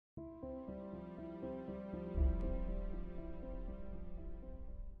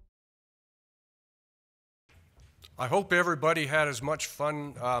I hope everybody had as much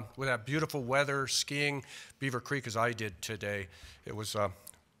fun with that beautiful weather skiing Beaver Creek as I did today. It was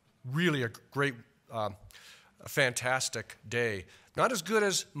really a great, a fantastic day. Not as good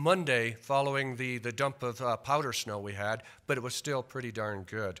as Monday following the dump of powder snow we had, but it was still pretty darn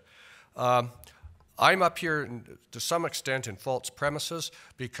good. I'm up here to some extent in false premises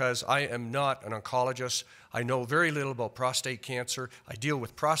because I am not an oncologist. I know very little about prostate cancer. I deal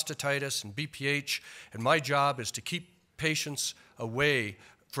with prostatitis and BPH, and my job is to keep patients away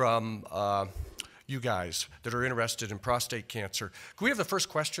from you guys that are interested in prostate cancer. Can we have the first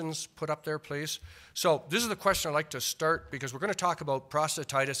questions put up there, please? So this is the question I'd like to start because we're going to talk about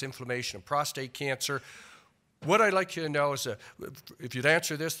prostatitis, inflammation, and prostate cancer. What I'd like you to know is, if you'd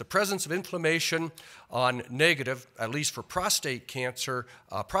answer this, the presence of inflammation on negative, at least for prostate cancer,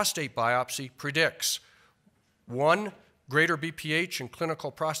 prostate biopsy predicts 1, greater BPH and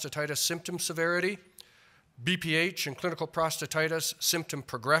clinical prostatitis symptom severity, BPH and clinical prostatitis symptom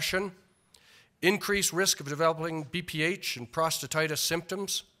progression, increased risk of developing BPH and prostatitis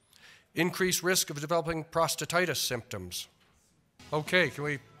symptoms, increased risk of developing prostatitis symptoms. Okay, can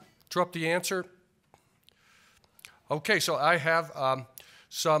we throw up the answer? Okay, so I have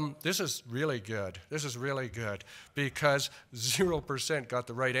this is really good. This is really good because 0% got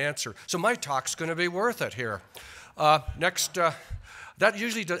the right answer. So my talk's going to be worth it here. Next, that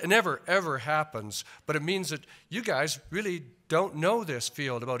usually never, ever happens, but it means that you guys really don't know this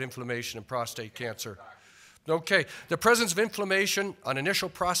field about inflammation and prostate cancer. Okay, the presence of inflammation on initial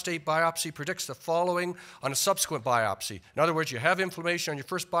prostate biopsy predicts the following on a subsequent biopsy. In other words, you have inflammation on your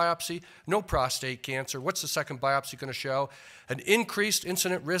first biopsy, no prostate cancer. What's the second biopsy going to show? An increased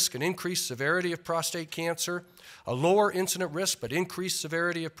incident risk and increased severity of prostate cancer, a lower incident risk but increased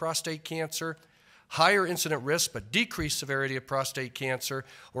severity of prostate cancer, higher incident risk but decreased severity of prostate cancer,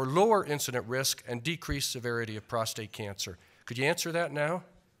 or lower incident risk and decreased severity of prostate cancer. Could you answer that now?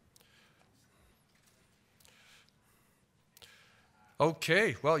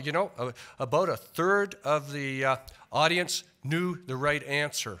 Okay, well, you know, about a third of the audience knew the right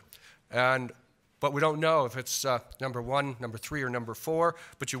answer. But we don't know if it's number 1, number 3, or number 4,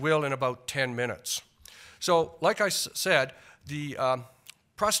 but you will in about 10 minutes. So, like I said, the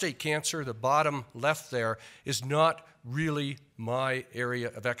prostate cancer, the bottom left there, is not really my area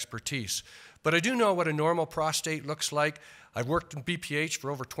of expertise. But I do know what a normal prostate looks like. I've worked in BPH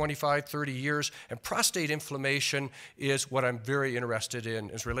for over 25, 30 years, and prostate inflammation is what I'm very interested in,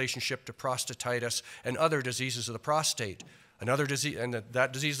 is relationship to prostatitis and other diseases of the prostate. Another disease, and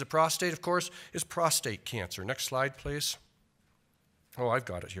that disease of the prostate, of course, is prostate cancer. Next slide, please. Oh, I've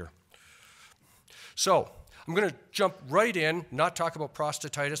got it here. So, I'm going to jump right in, not talk about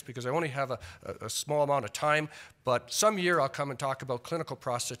prostatitis because I only have a small amount of time, but some year I'll come and talk about clinical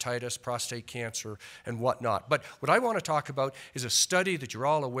prostatitis, prostate cancer, and whatnot. But what I want to talk about is a study that you're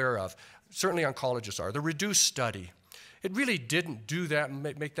all aware of, certainly oncologists are, the REDUCE study. It really didn't do that,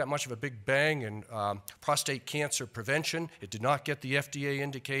 make that much of a big bang in prostate cancer prevention. It did not get the FDA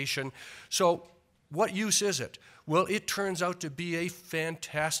indication. So what use is it? Well, it turns out to be a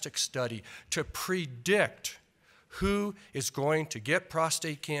fantastic study to predict who is going to get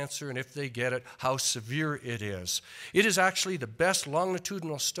prostate cancer, and if they get it, how severe it is. It is actually the best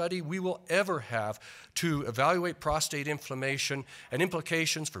longitudinal study we will ever have to evaluate prostate inflammation and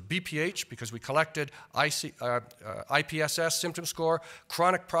implications for BPH, because we collected IPSS symptom score,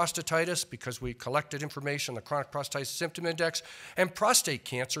 chronic prostatitis, because we collected information on the chronic prostatitis symptom index, and prostate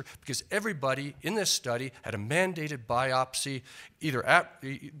cancer, because everybody in this study had a mandated biopsy,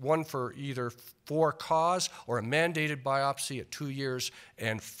 one for either for cause or a mandated biopsy at 2 years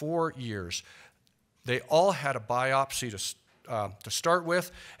and 4 years. They all had a biopsy to start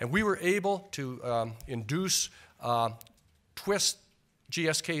with, and we were able to induce twist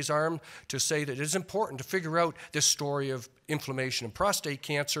GSK's arm to say that it is important to figure out this story of inflammation in prostate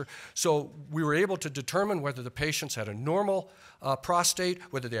cancer. So we were able to determine whether the patients had a normal prostate,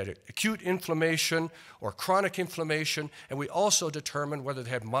 whether they had acute inflammation or chronic inflammation, and we also determined whether they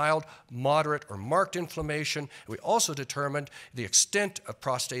had mild, moderate, or marked inflammation. And we also determined the extent of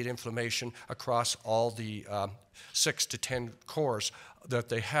prostate inflammation across all the 6 to 10 cores that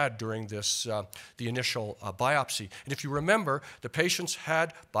they had during this, the initial biopsy. And if you remember, the patients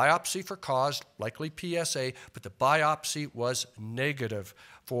had biopsy for cause, likely PSA, but the biopsy was negative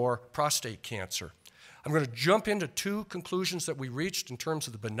for prostate cancer. I'm going to jump into 2 conclusions that we reached in terms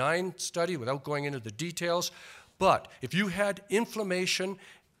of the benign study without going into the details. But if you had inflammation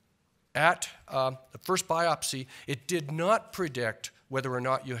at the first biopsy, it did not predict whether or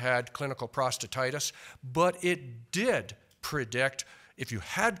not you had clinical prostatitis, but it did predict if you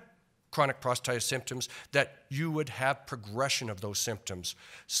had chronic prostatitis symptoms, that you would have progression of those symptoms.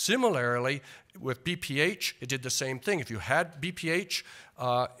 Similarly, with BPH, it did the same thing. If you had BPH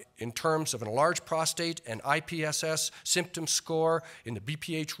in terms of an enlarged prostate and IPSS symptom score in the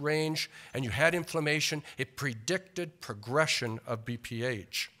BPH range, and you had inflammation, it predicted progression of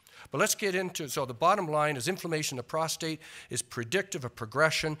BPH. But let's get into, so the bottom line is inflammation in the prostate is predictive of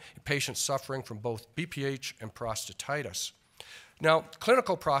progression in patients suffering from both BPH and prostatitis. Now,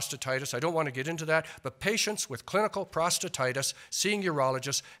 clinical prostatitis, I don't want to get into that, but patients with clinical prostatitis seeing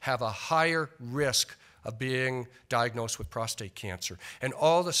urologists have a higher risk of being diagnosed with prostate cancer. And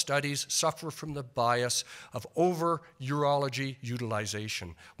all the studies suffer from the bias of over-urology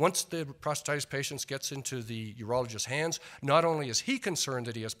utilization. Once the prostatitis patient gets into the urologist's hands, not only is he concerned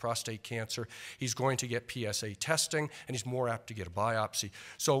that he has prostate cancer, he's going to get PSA testing, and he's more apt to get a biopsy.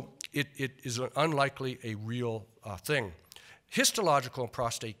 So it is unlikely a real thing. Histological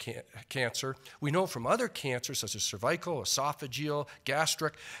prostate cancer, we know from other cancers such as cervical, esophageal,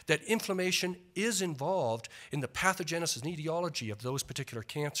 gastric, that inflammation is involved in the pathogenesis and etiology of those particular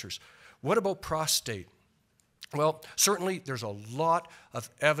cancers. What about prostate? Well, certainly there's a lot of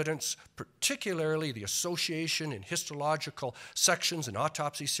evidence, particularly the association in histological sections and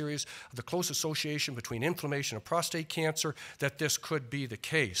autopsy series of the close association between inflammation and prostate cancer, that this could be the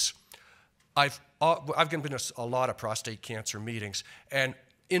case. I've been to a lot of prostate cancer meetings, and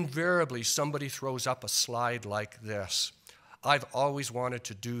invariably somebody throws up a slide like this. I've always wanted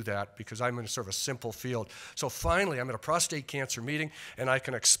to do that because I'm in sort of a simple field. So finally, I'm at a prostate cancer meeting, and I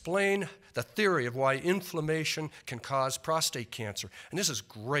can explain the theory of why inflammation can cause prostate cancer. And this is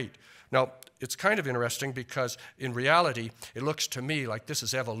great. Now, it's kind of interesting because in reality, it looks to me like this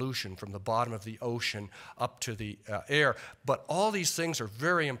is evolution from the bottom of the ocean up to the air. But all these things are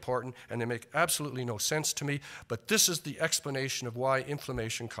very important, and they make absolutely no sense to me. But this is the explanation of why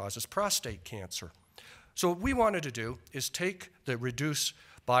inflammation causes prostate cancer. So what we wanted to do is take the reduced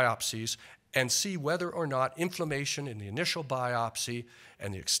biopsies and see whether or not inflammation in the initial biopsy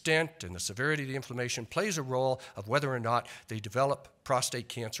and the extent and the severity of the inflammation plays a role of whether or not they develop prostate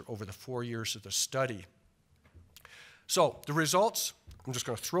cancer over the 4 years of the study. So the results, I'm just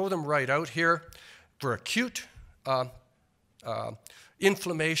going to throw them right out here. For acute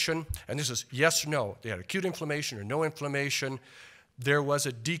inflammation, and this is yes, no, they had acute inflammation or no inflammation, there was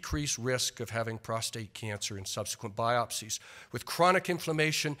a decreased risk of having prostate cancer in subsequent biopsies. With chronic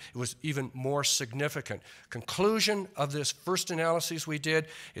inflammation, it was even more significant. Conclusion of this first analysis we did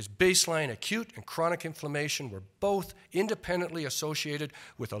is baseline acute and chronic inflammation were both independently associated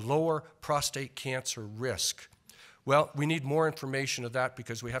with a lower prostate cancer risk. Well, we need more information of that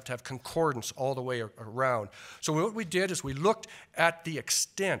because we have to have concordance all the way around. So what we did is we looked at the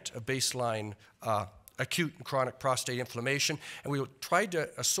extent of baseline acute and chronic prostate inflammation, and we tried to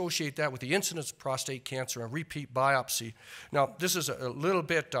associate that with the incidence of prostate cancer and repeat biopsy. Now, this is a little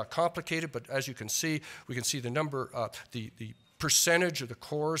bit complicated, but as you can see, we can see the number, the percentage of the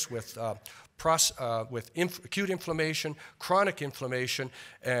cores with acute inflammation, chronic inflammation,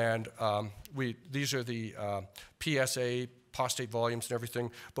 and these are the PSA, prostate volumes and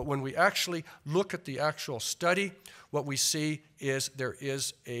everything. But when we actually look at the actual study, what we see is there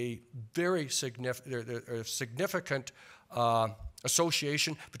is a very significant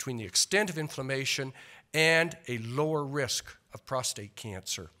association between the extent of inflammation and a lower risk of prostate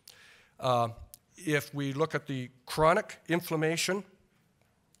cancer. If we look at the chronic inflammation,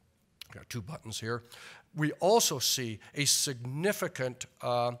 I've got two buttons here, we also see a significant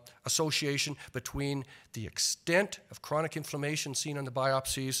association between the extent of chronic inflammation seen on the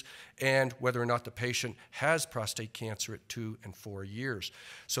biopsies and whether or not the patient has prostate cancer at 2 and 4 years.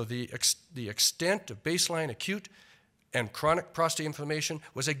 So the extent of baseline acute and chronic prostate inflammation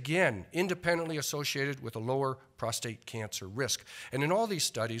was again independently associated with a lower prostate cancer risk. And in all these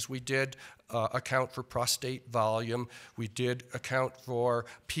studies, we did account for prostate volume, we did account for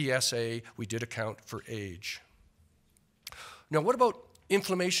PSA, we did account for age. Now, what about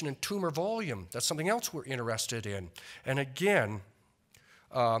inflammation and tumor volume? That's something else we're interested in. And again,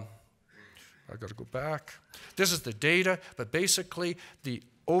 I've got to go back. This is the data, but basically the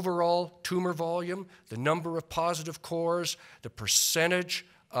overall tumor volume, the number of positive cores, the percentage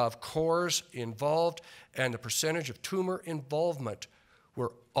of cores involved, and the percentage of tumor involvement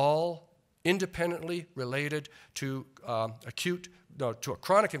were all independently related to to a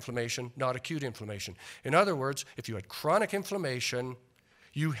chronic inflammation, not acute inflammation. In other words, if you had chronic inflammation,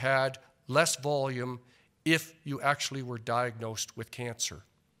 you had less volume if you actually were diagnosed with cancer,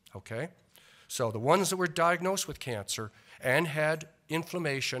 okay? So the ones that were diagnosed with cancer and had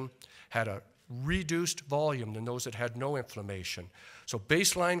inflammation had a reduced volume than those that had no inflammation. So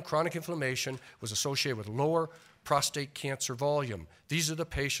baseline chronic inflammation was associated with lower prostate cancer volume. These are the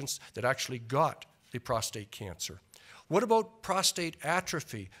patients that actually got the prostate cancer. What about prostate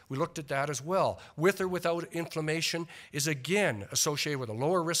atrophy? We looked at that as well. With or without inflammation is again associated with a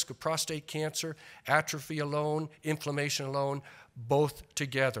lower risk of prostate cancer, atrophy alone, inflammation alone, both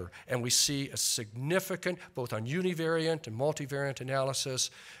together. And we see a significant, both on univariate and multivariate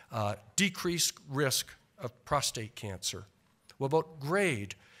analysis, decreased risk of prostate cancer. What about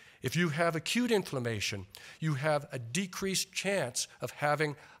grade? If you have acute inflammation, you have a decreased chance of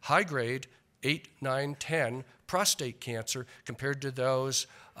having high grade 8, 9, 10 prostate cancer compared to those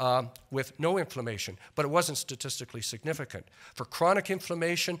with no inflammation, but it wasn't statistically significant. For chronic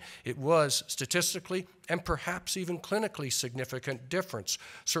inflammation, it was statistically and perhaps even clinically significant difference.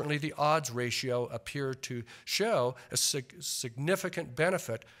 Certainly the odds ratio appeared to show a significant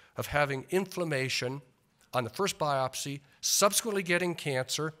benefit of having inflammation on the first biopsy, subsequently getting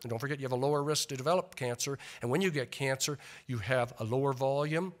cancer, and don't forget you have a lower risk to develop cancer, and when you get cancer, you have a lower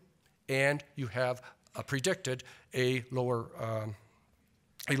volume, and you have predicted a lower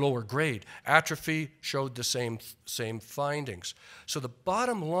grade. Atrophy showed the same findings. So the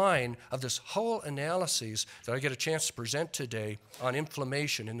bottom line of this whole analysis that I get a chance to present today on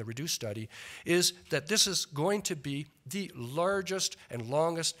inflammation in the REDUCE study is that this is going to be the largest and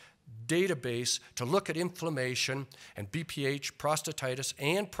longest database to look at inflammation and BPH, prostatitis,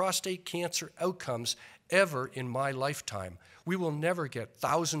 and prostate cancer outcomes ever in my lifetime. We will never get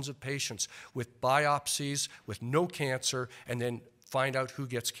thousands of patients with biopsies, with no cancer, and then find out who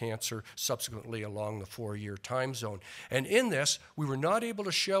gets cancer subsequently along the 4-year time zone. And in this, we were not able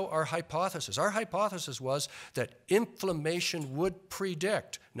to show our hypothesis. Our hypothesis was that inflammation would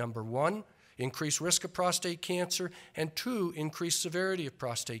predict, number one, increased risk of prostate cancer, and 2, increased severity of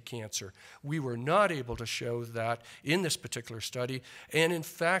prostate cancer. We were not able to show that in this particular study, and in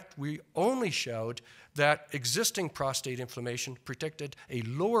fact, we only showed that existing prostate inflammation predicted a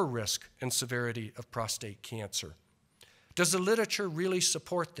lower risk and severity of prostate cancer. Does the literature really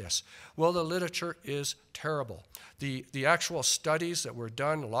support this? Well, the literature is terrible. The actual studies that were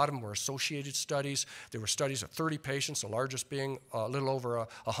done, a lot of them were associated studies. There were studies of 30 patients, the largest being a little over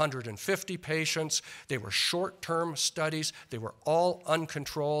 150 patients. They were short-term studies. They were all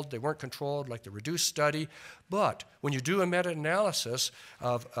uncontrolled. They weren't controlled like the REDUCE study. But when you do a meta-analysis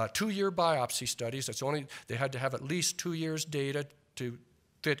of 2-year biopsy studies, they had to have at least 2 years data to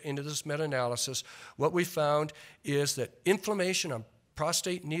fit into this meta-analysis. What we found is that inflammation on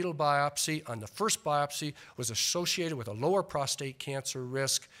prostate needle biopsy on the first biopsy was associated with a lower prostate cancer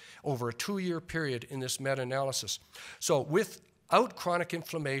risk over a 2-year period in this meta-analysis. So without chronic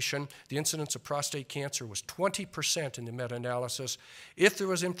inflammation, the incidence of prostate cancer was 20% in the meta-analysis. If there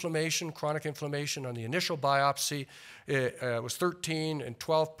was inflammation, chronic inflammation on the initial biopsy, it was 13 and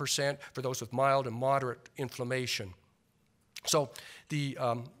 12% for those with mild and moderate inflammation. So the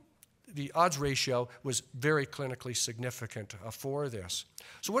odds ratio was very clinically significant for this.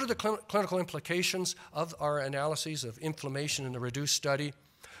 So what are the clinical implications of our analyses of inflammation in the REDUCE study?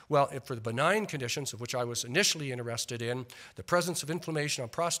 Well, for the benign conditions, of which I was initially interested in, the presence of inflammation on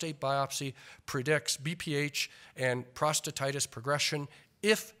prostate biopsy predicts BPH and prostatitis progression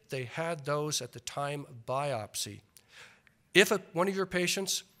if they had those at the time of biopsy. If one of your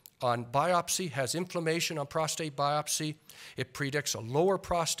patients on biopsy has inflammation on prostate biopsy, it predicts a lower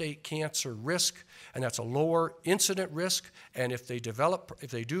prostate cancer risk, and that's a lower incident risk. And if they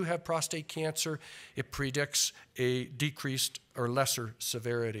do have prostate cancer, it predicts a decreased or lesser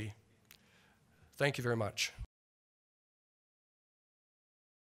severity. Thank you very much.